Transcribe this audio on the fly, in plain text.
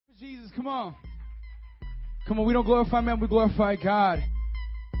Jesus, come on. Come on, we don't glorify man, we glorify God.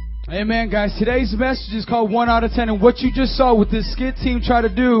 Amen, guys. Today's message is called 1 out of 10. And what you just saw what this skit team try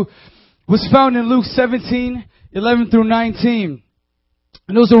to do was found in Luke 17, 11 through 19.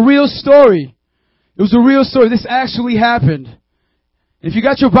 And it was a real story. It was a real story. This actually happened. If you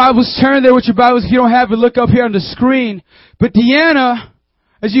got your Bibles, turn there with your Bibles. If you don't have it, look up here on the screen. But Deanna,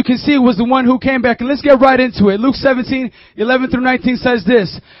 as you can see, was the one who came back. And let's get right into it. Luke 17, 11 through 19 says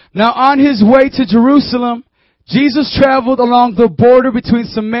this. Now on his way to Jerusalem, Jesus traveled along the border between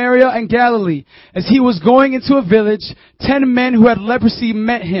Samaria and Galilee. As he was going into a village, 10 men who had leprosy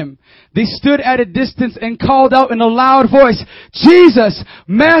met him. They stood at a distance and called out in a loud voice, Jesus,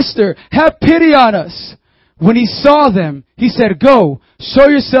 Master, have pity on us. When he saw them, he said, Go, show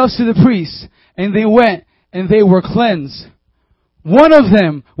yourselves to the priests. And they went, and they were cleansed. One of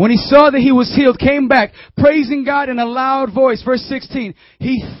them, when he saw that he was healed, came back, praising God in a loud voice. Verse 16,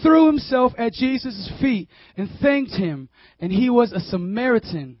 he threw himself at Jesus' feet and thanked him, and he was a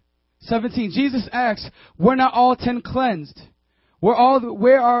Samaritan. 17, Jesus asked, were not all 10 cleansed? Where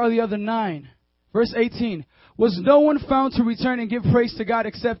are the other 9? Verse 18, was no one found to return and give praise to God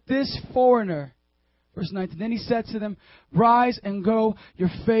except this foreigner? Verse 19, then he said to them, rise and go, your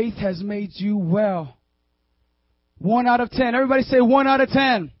faith has made you well. 1 out of 10. Everybody say 1 out of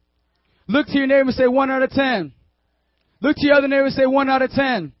 10. Look to your neighbor and say 1 out of 10. Look to your other neighbor and say 1 out of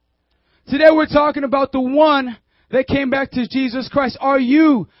 10. Today we're talking about the one that came back to Jesus Christ. Are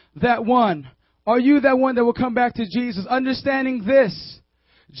you that one? Are you that one that will come back to Jesus? Understanding this,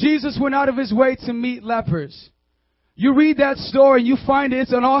 Jesus went out of his way to meet lepers. You read that story, you find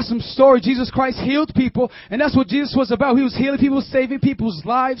it's an awesome story. Jesus Christ healed people, and that's what Jesus was about. He was healing people, saving people's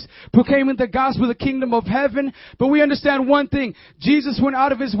lives, proclaiming the gospel of the kingdom of heaven. But we understand one thing. Jesus went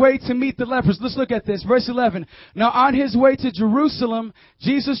out of his way to meet the lepers. Let's look at this. Verse 11. Now on his way to Jerusalem,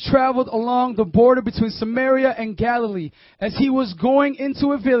 Jesus traveled along the border between Samaria and Galilee. As he was going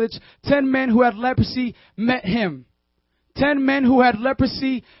into a village, 10 men who had leprosy met him. 10 men who had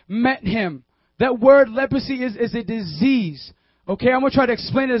leprosy met him. That word leprosy is a disease. Okay, I'm going to try to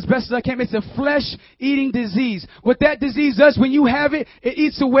explain it as best as I can. It's a flesh-eating disease. What that disease does, when you have it, it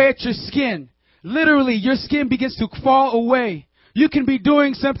eats away at your skin. Literally, your skin begins to fall away. You can be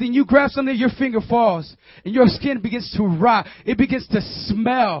doing something, you grab something, your finger falls, and your skin begins to rot. It begins to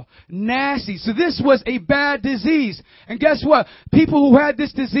smell nasty. So this was a bad disease. And guess what? People who had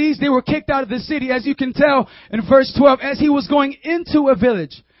this disease, they were kicked out of the city. As you can tell in verse 12, as he was going into a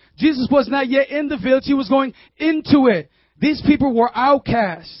village. Jesus was not yet in the village. He was going into it. These people were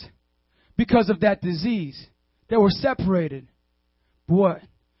outcasts because of that disease. They were separated. But what?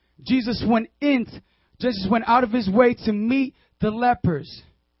 Jesus went out of his way to meet the lepers.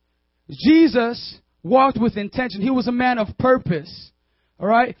 Jesus walked with intention. He was a man of purpose. All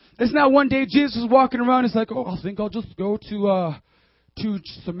right? It's not one day Jesus was walking around. It's like, I think I'll just go to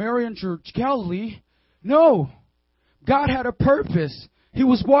Samaria and Galilee. No. God had a purpose. He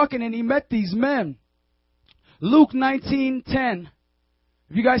was walking and he met these men. Luke 19:10.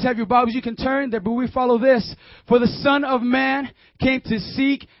 If you guys have your Bibles, you can turn there, but we follow this. For the Son of Man came to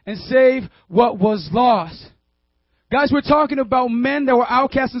seek and save what was lost. Guys, we're talking about men that were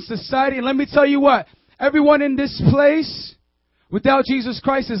outcasts in society. And let me tell you what, everyone in this place without Jesus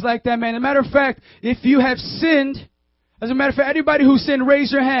Christ is like that man. As a matter of fact, if you have sinned, anybody who sinned,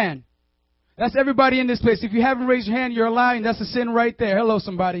 raise your hand. That's everybody in this place. If you haven't raised your hand, you're lying. That's a sin right there. Hello,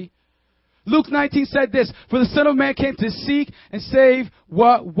 somebody. Luke 19 said this, for the Son of Man came to seek and save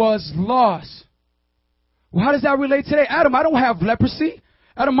what was lost. Well, how does that relate today? Adam, I don't have leprosy.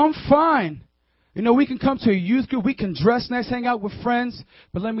 Adam, I'm fine. You know, we can come to a youth group. We can dress nice, hang out with friends.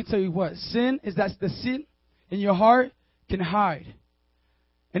 But let me tell you what, the sin in your heart can hide.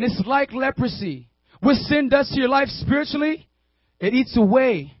 And it's like leprosy. What sin does to your life spiritually, it eats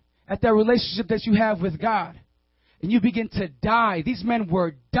away at that relationship that you have with God. And you begin to die. These men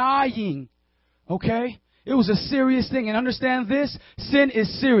were dying. Okay? It was a serious thing. And understand this, sin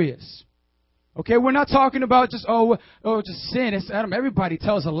is serious. Okay? We're not talking about just sin. It's Adam. Everybody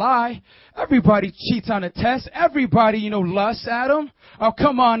tells a lie. Everybody cheats on a test. Everybody, lusts, Adam. Oh,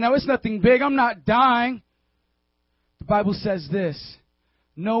 come on now. It's nothing big. I'm not dying. The Bible says this.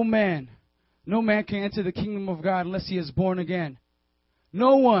 No man can enter the kingdom of God unless he is born again.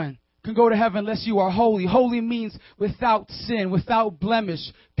 No one can go to heaven unless you are holy. Holy means without sin, without blemish,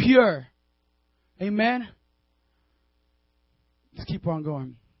 pure. Amen? Let's keep on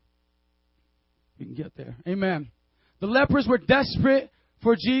going. We can get there. Amen. The lepers were desperate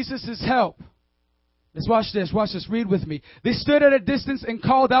for Jesus' help. Let's watch this. Watch this. Read with me. They stood at a distance and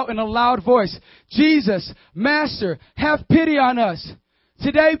called out in a loud voice, Jesus, Master, have pity on us.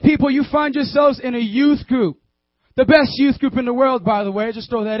 Today, people, you find yourselves in a youth group. The best youth group in the world, by the way. Just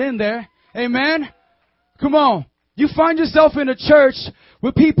throw that in there. Amen? Come on. You find yourself in a church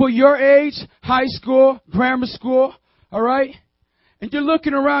with people your age, high school, grammar school, all right? And you're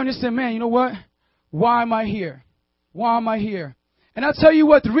looking around and saying, man, you know what? Why am I here? Why am I here? And I'll tell you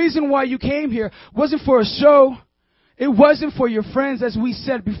what, the reason why you came here wasn't for a show. It wasn't for your friends, as we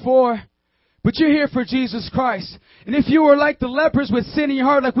said before. But you're here for Jesus Christ. And if you were like the lepers with sin in your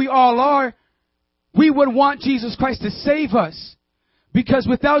heart, like we all are, we would want Jesus Christ to save us. Because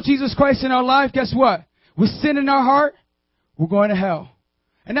without Jesus Christ in our life, guess what? With sin in our heart, we're going to hell.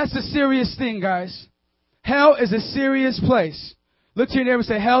 And that's a serious thing, guys. Hell is a serious place. Look to your neighbor and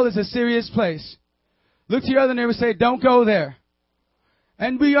say, hell is a serious place. Look to your other neighbor and say, don't go there.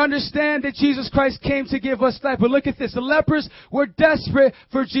 And we understand that Jesus Christ came to give us life. But look at this. The lepers were desperate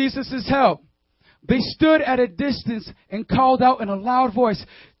for Jesus' help. They stood at a distance and called out in a loud voice,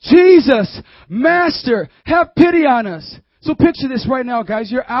 Jesus, Master, have pity on us. So picture this right now,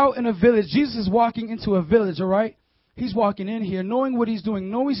 guys. You're out in a village. Jesus is walking into a village, all right? He's walking in here, knowing what he's doing,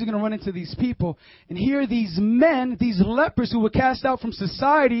 knowing he's going to run into these people. And here these men, these lepers who were cast out from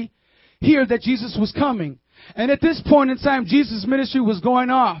society, hear that Jesus was coming. And at this point in time, Jesus' ministry was going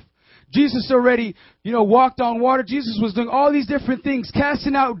off. Jesus already, walked on water. Jesus was doing all these different things,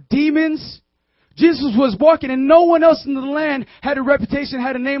 casting out demons. Jesus was walking, and no one else in the land had a reputation,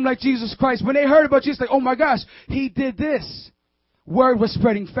 had a name like Jesus Christ. When they heard about Jesus, like, oh my gosh, he did this. Word was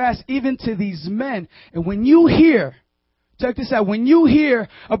spreading fast, even to these men. And when you hear, check this out, when you hear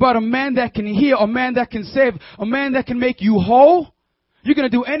about a man that can heal, a man that can save, a man that can make you whole, you're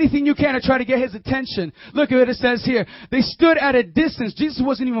going to do anything you can to try to get his attention. Look at what it says here. They stood at a distance. Jesus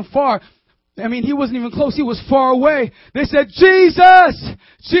wasn't even far. He wasn't even close. He was far away. They said, Jesus!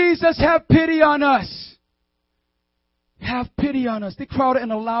 Jesus, have pity on us. Have pity on us. They cried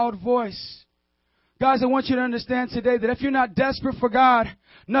in a loud voice. Guys, I want you to understand today that if you're not desperate for God,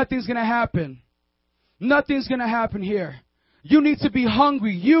 nothing's going to happen. Nothing's going to happen here. You need to be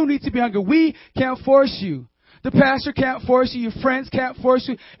hungry. You need to be hungry. We can't force you. The pastor can't force you. Your friends can't force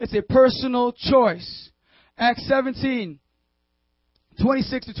you. It's a personal choice. Acts 17.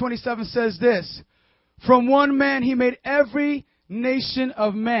 26 to 27 says this. From one man he made every nation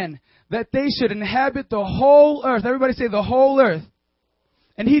of men, that they should inhabit the whole earth. Everybody say the whole earth.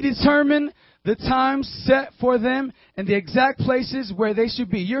 And he determined the times set for them and the exact places where they should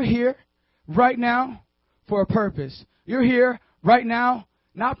be. You're here right now for a purpose. You're here right now,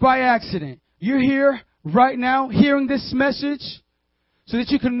 not by accident. You're here right now hearing this message so that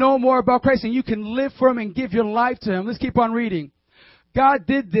you can know more about Christ and you can live for him and give your life to him. Let's keep on reading. God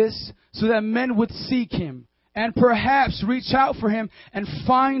did this so that men would seek him and perhaps reach out for him and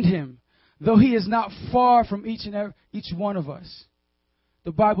find him, though he is not far from each one of us.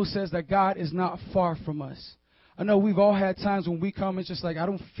 The Bible says that God is not far from us. I know we've all had times when we come, it's just like, I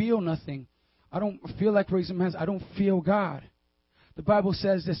don't feel nothing. I don't feel like raising my hands. I don't feel God. The Bible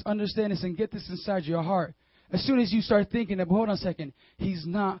says this, understand this and get this inside your heart. As soon as you start thinking that, but hold on a second, he's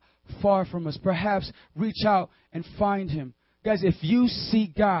not far from us. Perhaps reach out and find him. Guys, if you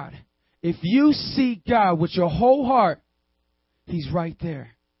seek God with your whole heart, he's right there.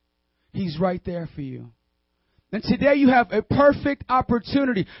 He's right there for you. And today you have a perfect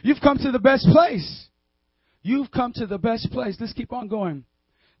opportunity. You've come to the best place. You've come to the best place. Let's keep on going.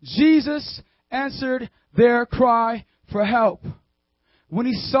 Jesus answered their cry for help. When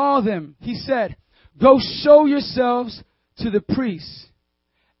he saw them, he said, go show yourselves to the priests.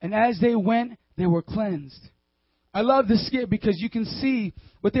 And as they went, they were cleansed. I love this skit because you can see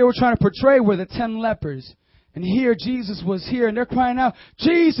what they were trying to portray were the 10 lepers. And here Jesus was here and they're crying out,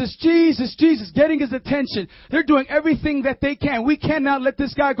 Jesus, Jesus, Jesus, getting his attention. They're doing everything that they can. We cannot let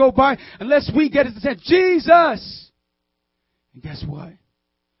this guy go by unless we get his attention. Jesus! And guess what?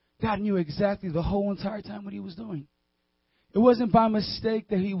 God knew exactly the whole entire time what he was doing. It wasn't by mistake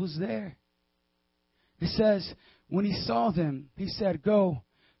that he was there. It says, when he saw them, he said, go,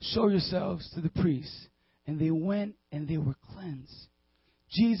 show yourselves to the priests. And they went and they were cleansed.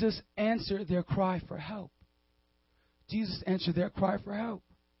 Jesus answered their cry for help. Jesus answered their cry for help.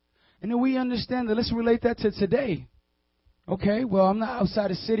 And then we understand that. Let's relate that to today. Okay, well, I'm not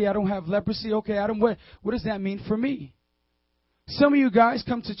outside the city. I don't have leprosy. Okay, what does that mean for me? Some of you guys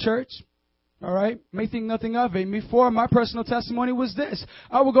come to church, all right, may think nothing of it. Before, my personal testimony was this.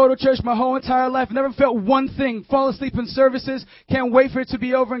 I would go to church my whole entire life, never felt one thing, fall asleep in services, can't wait for it to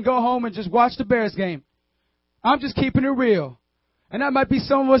be over and go home and just watch the Bears game. I'm just keeping it real. And that might be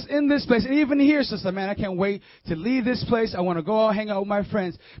some of us in this place. And even here, sister, man, I can't wait to leave this place. I want to go out, hang out with my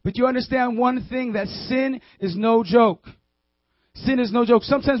friends. But you understand one thing, that sin is no joke. Sin is no joke.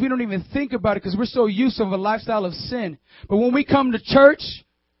 Sometimes we don't even think about it because we're so used to a lifestyle of sin. But when we come to church,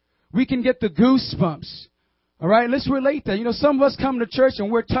 we can get the goosebumps. All right, let's relate that. You know, some of us come to church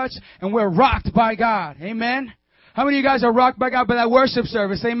and we're touched and we're rocked by God. Amen. How many of you guys are rocked by God by that worship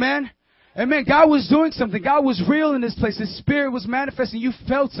service? Amen. Amen. God was doing something. God was real in this place. His Spirit was manifesting. You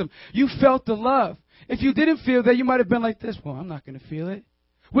felt Him. You felt the love. If you didn't feel that, you might have been like this. Well, I'm not going to feel it.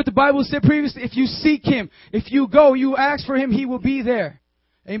 What the Bible said previously, if you seek Him, if you go, you ask for Him, He will be there.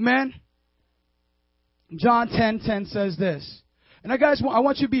 Amen. John 10:10 says this. And guys, I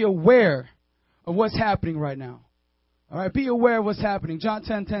want you to be aware of what's happening right now. All right, be aware of what's happening. John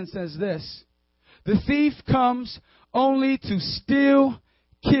 10:10 says this. The thief comes only to steal,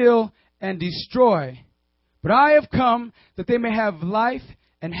 kill, and destroy. But I have come that they may have life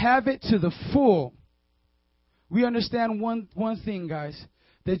and have it to the full. We understand one thing, guys,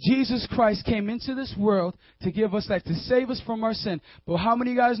 that Jesus Christ came into this world to give us life, to save us from our sin. But how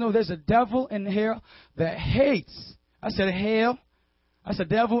many of you guys know there's a devil in hell that hates? I said hell. I said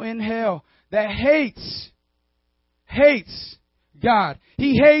devil in hell that hates God.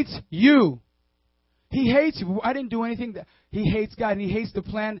 He hates you. He hates you. I didn't do anything. He hates God, and he hates the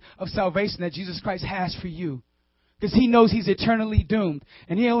plan of salvation that Jesus Christ has for you. Because he knows he's eternally doomed.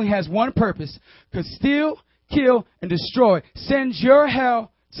 And he only has one purpose. To steal, kill, and destroy. Send your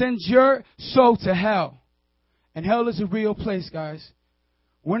soul to hell. And hell is a real place, guys.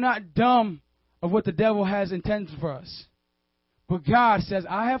 We're not dumb of what the devil has intended for us. But God says,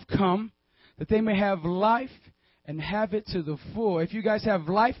 I have come that they may have life and have it to the full. If you guys have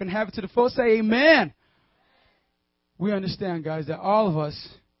life and have it to the full, say amen. We understand, guys, that all of us,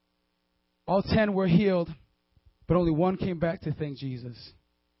 all 10 were healed, but only one came back to thank Jesus.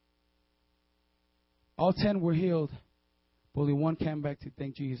 All 10 were healed, but only one came back to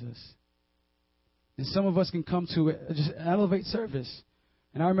thank Jesus. And some of us can come to just elevate service.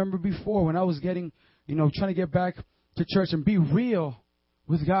 And I remember before when I was trying to get back to church and be real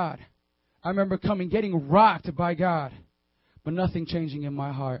with God. I remember getting rocked by God, but nothing changing in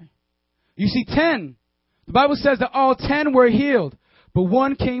my heart. You see, 10. The Bible says that all 10 were healed, but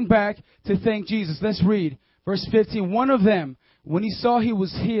one came back to thank Jesus. Let's read verse 15. One of them, when he saw he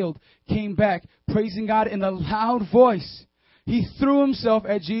was healed, came back, praising God in a loud voice. He threw himself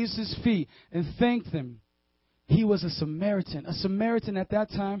at Jesus' feet and thanked him. He was a Samaritan. A Samaritan at that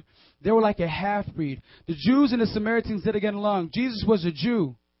time, they were like a half-breed. The Jews and the Samaritans didn't get along. Jesus was a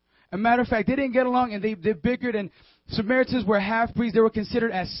Jew. As a matter of fact, they didn't get along, and they bickered, and Samaritans were half-breeds. They were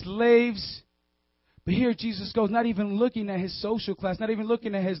considered as slaves. But here Jesus goes, not even looking at his social class, not even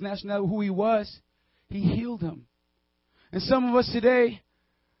looking at his nationality, who he was. He healed him. And some of us today,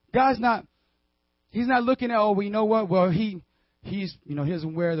 He's not looking at, oh, well, you know what? Well, he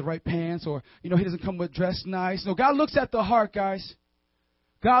doesn't wear the right pants, or, he doesn't come with dressed nice. No, God looks at the heart, guys.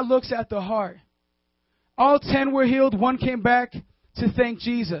 God looks at the heart. All 10 were healed. One came back to thank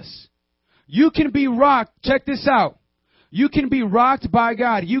Jesus. You can be rocked. Check this out. You can be rocked by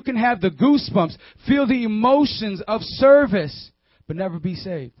God. You can have the goosebumps, feel the emotions of service, but never be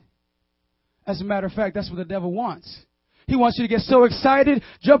saved. As a matter of fact, that's what the devil wants. He wants you to get so excited,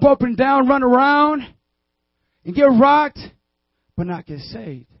 jump up and down, run around, and get rocked, but not get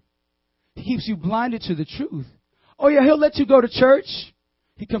saved. He keeps you blinded to the truth. Oh, yeah, he'll let you go to church.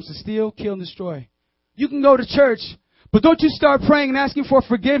 He comes to steal, kill, and destroy. You can go to church, but don't you start praying and asking for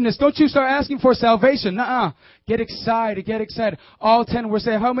forgiveness. Don't you start asking for salvation. Nuh-uh. Get excited. Get excited. All 10 were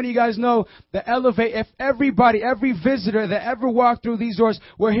saved. How many of you guys know that Elevate, if every visitor that ever walked through these doors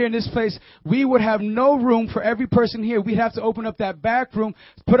were here in this place, we would have no room for every person here. We'd have to open up that back room,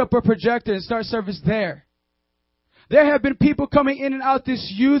 put up a projector, and start service there. There have been people coming in and out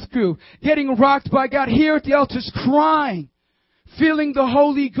this youth group, getting rocked by God here at the altars, crying, feeling the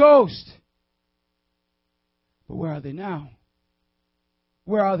Holy Ghost. But where are they now?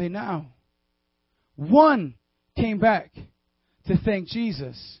 Where are they now? One came back to thank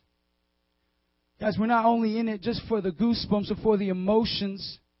Jesus. Guys, we're not only in it just for the goosebumps or for the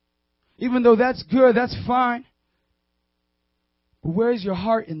emotions. Even though that's good, that's fine. But where is your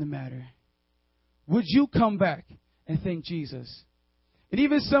heart in the matter? Would you come back and thank Jesus? And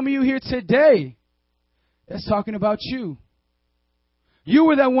even some of you here today, that's talking about you. You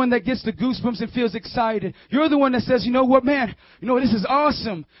were that one that gets the goosebumps and feels excited. You're the one that says, you know what, man, this is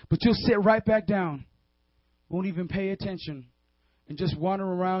awesome. But you'll sit right back down. Won't even pay attention. And just wander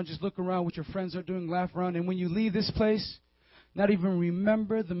around, just look around what your friends are doing, laugh around. And when you leave this place, not even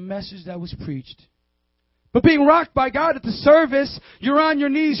remember the message that was preached. But being rocked by God at the service, you're on your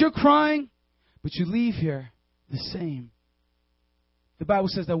knees, you're crying. But you leave here the same. The Bible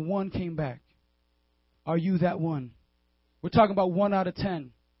says that one came back. Are you that one? We're talking about 1 out of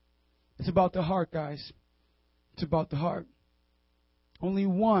 10. It's about the heart, guys. It's about the heart. Only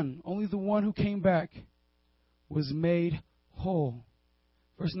the one who came back was made whole.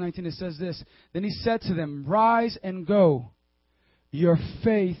 Verse 19, it says this. Then he said to them, rise and go. Your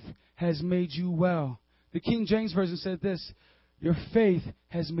faith has made you well. The King James Version said this. Your faith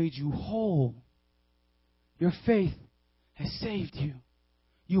has made you whole. Your faith has saved you.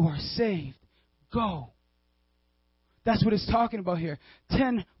 You are saved. Go. That's what it's talking about here.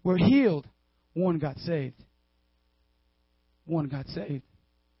 10 were healed. 1 got saved. 1 got saved.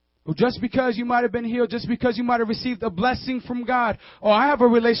 Well, just because you might have been healed, just because you might have received a blessing from God. Oh, I have a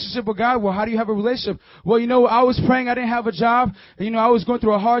relationship with God. Well, how do you have a relationship? Well, I was praying. I didn't have a job. I was going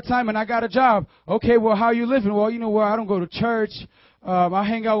through a hard time and I got a job. Okay, well, how are you living? Well, I don't go to church. I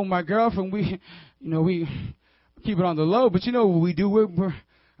hang out with my girlfriend. We keep it on the low. But what we do?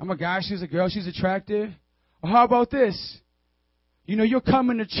 I'm a guy. She's a girl. She's attractive. Well, how about this? You're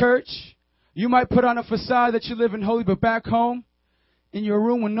coming to church. You might put on a facade that you live in holy, but back home, in your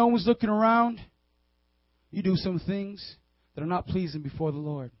room when no one's looking around, you do some things that are not pleasing before the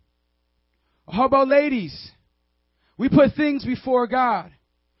Lord. Or how about ladies? We put things before God.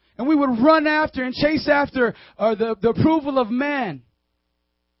 And we would run after and chase after the approval of man.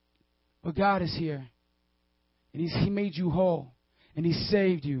 But God is here. And He made you whole. And He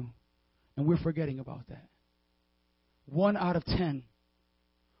saved you. And we're forgetting about that. 1 out of 10.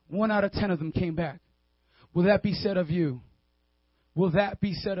 1 out of 10 of them came back. Will that be said of you? Will that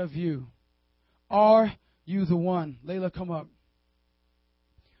be said of you? Are you the one? Layla, come up.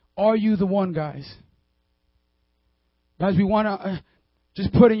 Are you the one, guys? Guys, we want to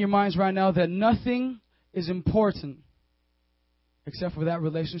just put in your minds right now that nothing is important except for that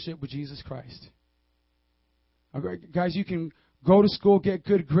relationship with Jesus Christ. Guys, you can go to school, get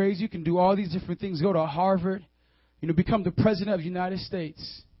good grades. You can do all these different things. Go to Harvard. Become the President of the United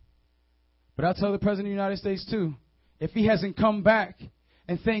States. But I'll tell the President of the United States too, if he hasn't come back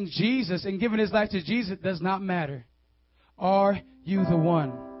and thanked Jesus and given his life to Jesus, it does not matter. Are you the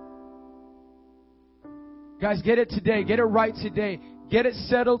one? Guys, get it today. Get it right today. Get it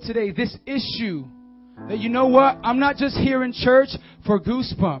settled today. This issue that what? I'm not just here in church for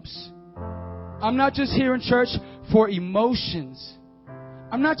goosebumps. I'm not just here in church for emotions.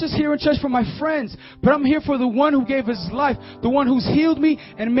 I'm not just here in church for my friends, but I'm here for the one who gave his life, the one who's healed me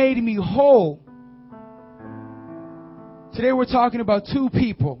and made me whole. Today we're talking about 2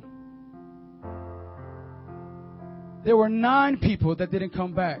 people. There were 9 people that didn't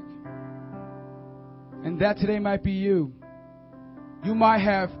come back. And that today might be you. You might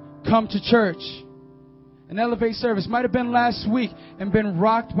have come to church. An Elevate service might have been last week and been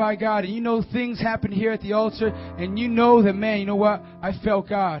rocked by God. And things happened here at the altar. And that, man, you know what? I felt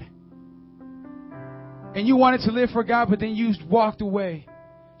God. And you wanted to live for God, but then you walked away.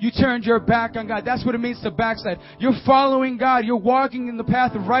 You turned your back on God. That's what it means to backslide. You're following God. You're walking in the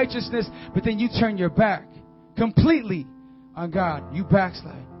path of righteousness, but then you turn your back completely on God. You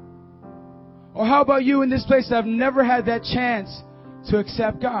backslide. Or how about you in this place that have never had that chance to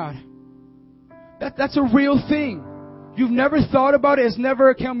accept God? That's a real thing. You've never thought about it. It's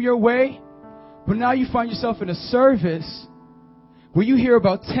never come your way. But now you find yourself in a service where you hear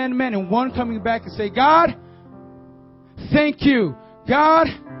about 10 men and 1 coming back and say, God, thank you. God,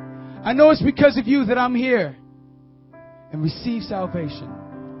 I know it's because of you that I'm here. And receive salvation.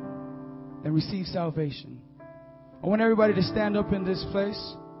 And receive salvation. I want everybody to stand up in this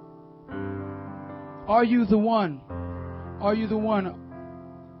place. Are you the one? Are you the one?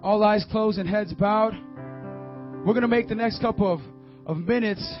 All eyes closed and heads bowed. We're going to make the next couple of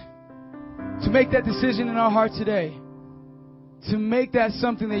minutes to make that decision in our heart today. To make that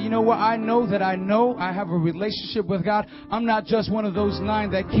something that, I know I have a relationship with God. I'm not just one of those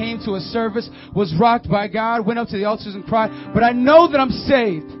 9 that came to a service, was rocked by God, went up to the altars and cried. But I know that I'm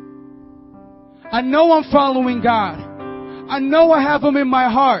saved. I know I'm following God. I know I have Him in my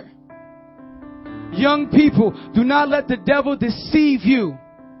heart. Young people, do not let the devil deceive you.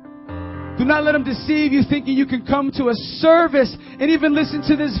 Do not let him deceive you thinking you can come to a service and even listen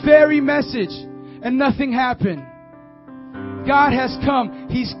to this very message and nothing happen. God has come.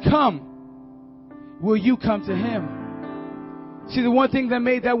 He's come. Will you come to Him? See, the one thing that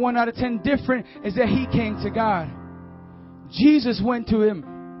made that 1 out of 10 different is that He came to God. Jesus went to Him.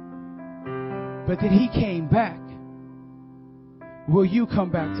 But then He came back. Will you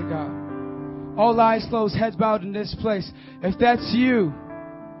come back to God? All eyes closed, heads bowed in this place. If that's you,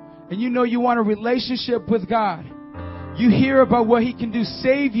 and you want a relationship with God, you hear about what He can do,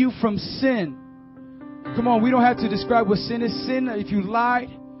 save you from sin. Come on, we don't have to describe what sin is. Sin, if you lied,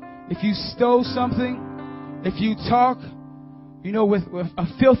 if you stole something, if you talk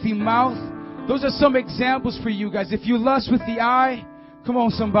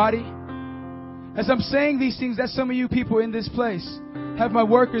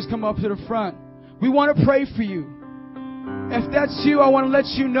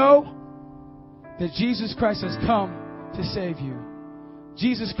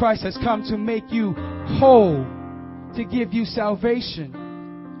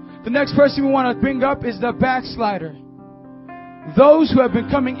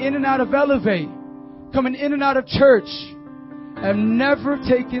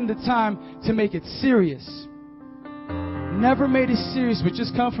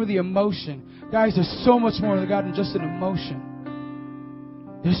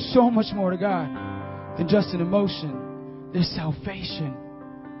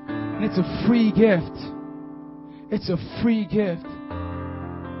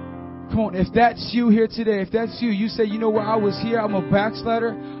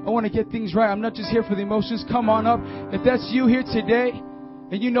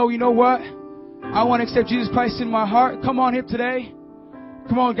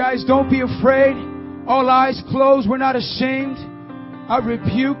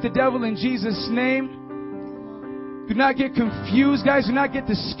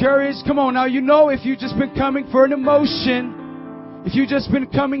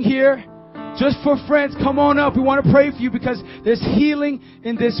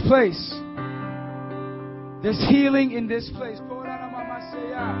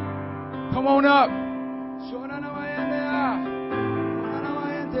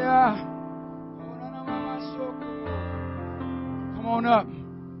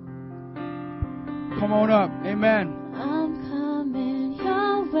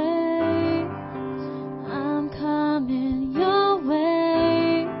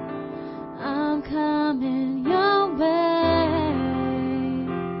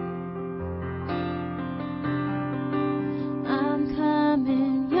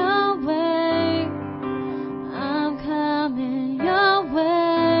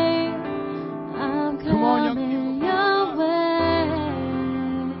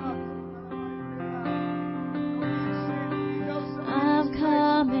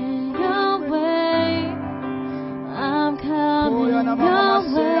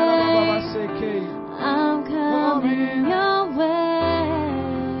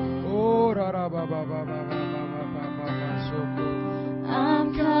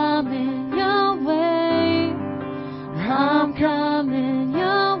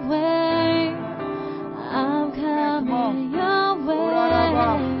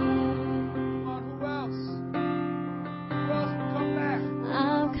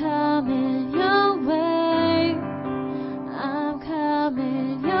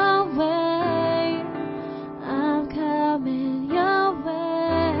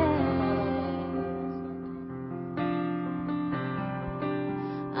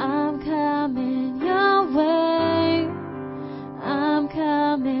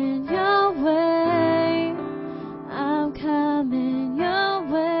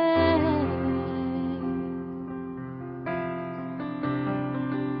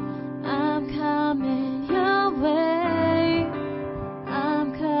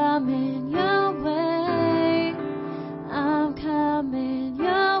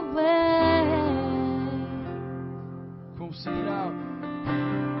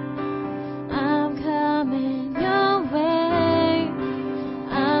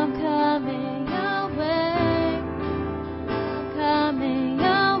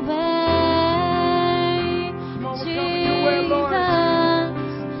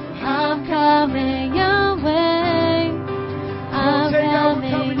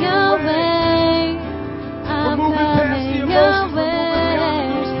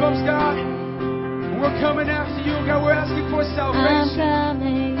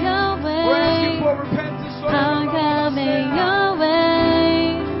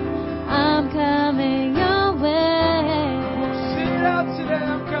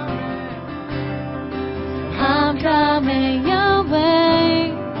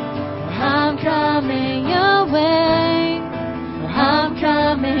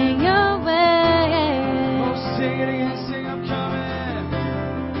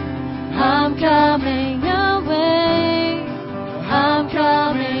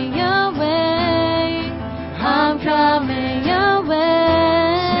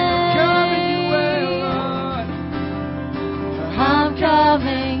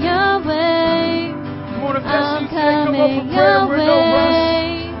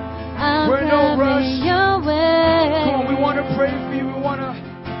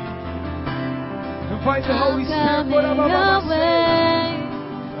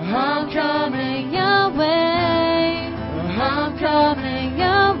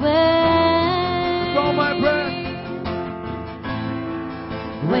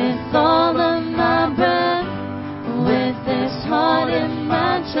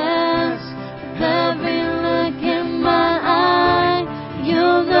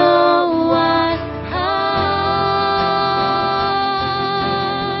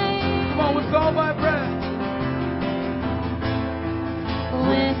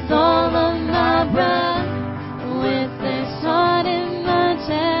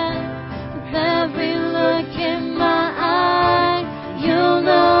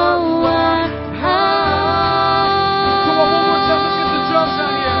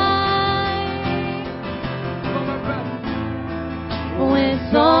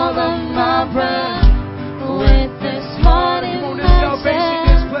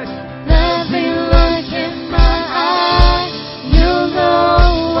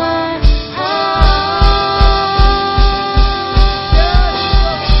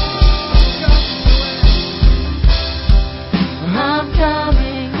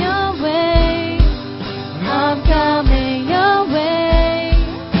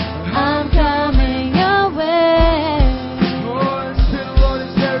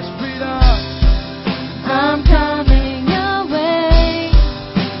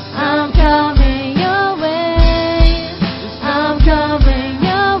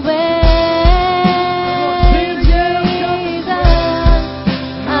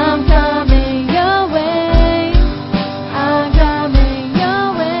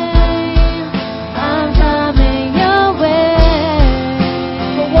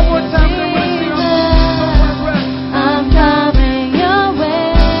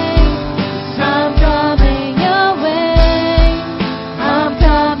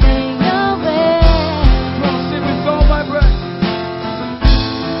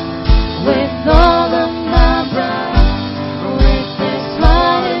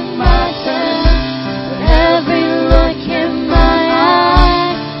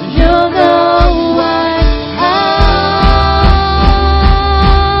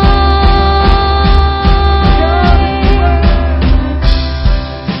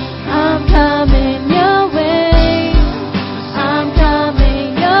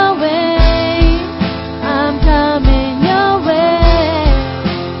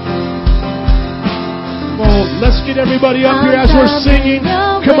get everybody up here as we're singing.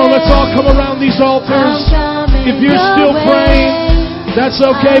 Come on, let's all come around these altars. If you're still praying, that's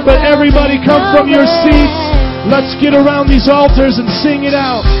okay, but everybody come from your seats. Let's get around these altars and sing it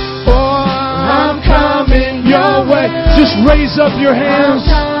out. Oh, I'm coming your way. Just raise up your hands.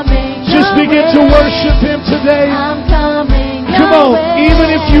 Just begin to worship Him today. Come on,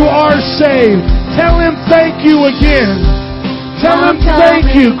 even if you are saved, tell Him thank you again. Tell Him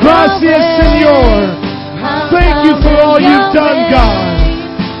thank you. Gracias, Señor. Thank you for all you've done, God.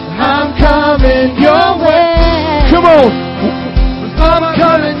 I'm coming your way. Come on. I'm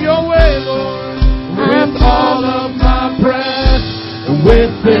coming your way, Lord. With all of my breath,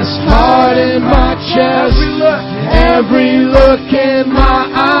 with this heart in my chest, every look in my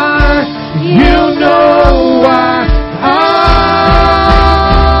eye, you know why.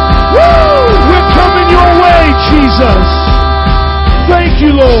 Woo! We're coming your way, Jesus. Thank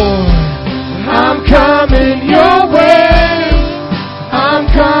you, Lord. I'm coming your way. I'm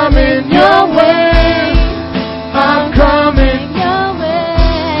coming your way. I'm coming your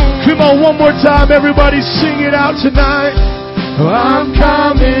way. Come on, one more time, everybody sing it out tonight. I'm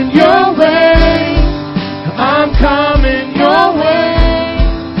coming your way. I'm coming your way.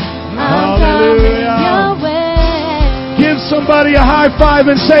 Hallelujah. Give somebody a high five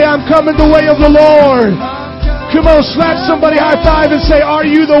and say, I'm coming the way of the Lord. Come on, slap somebody high five and say, are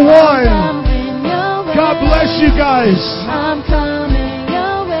you the one? God bless you guys.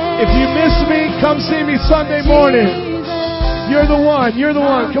 If you miss me, come see me Sunday morning. You're the one. You're the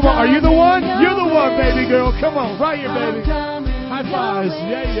one. Come on. Are you the one? You're the one, baby girl. Come on. Right here, baby. High fives.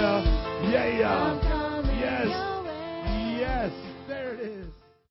 Yeah, yeah. Yeah, yeah. Yes. Yes. There it is.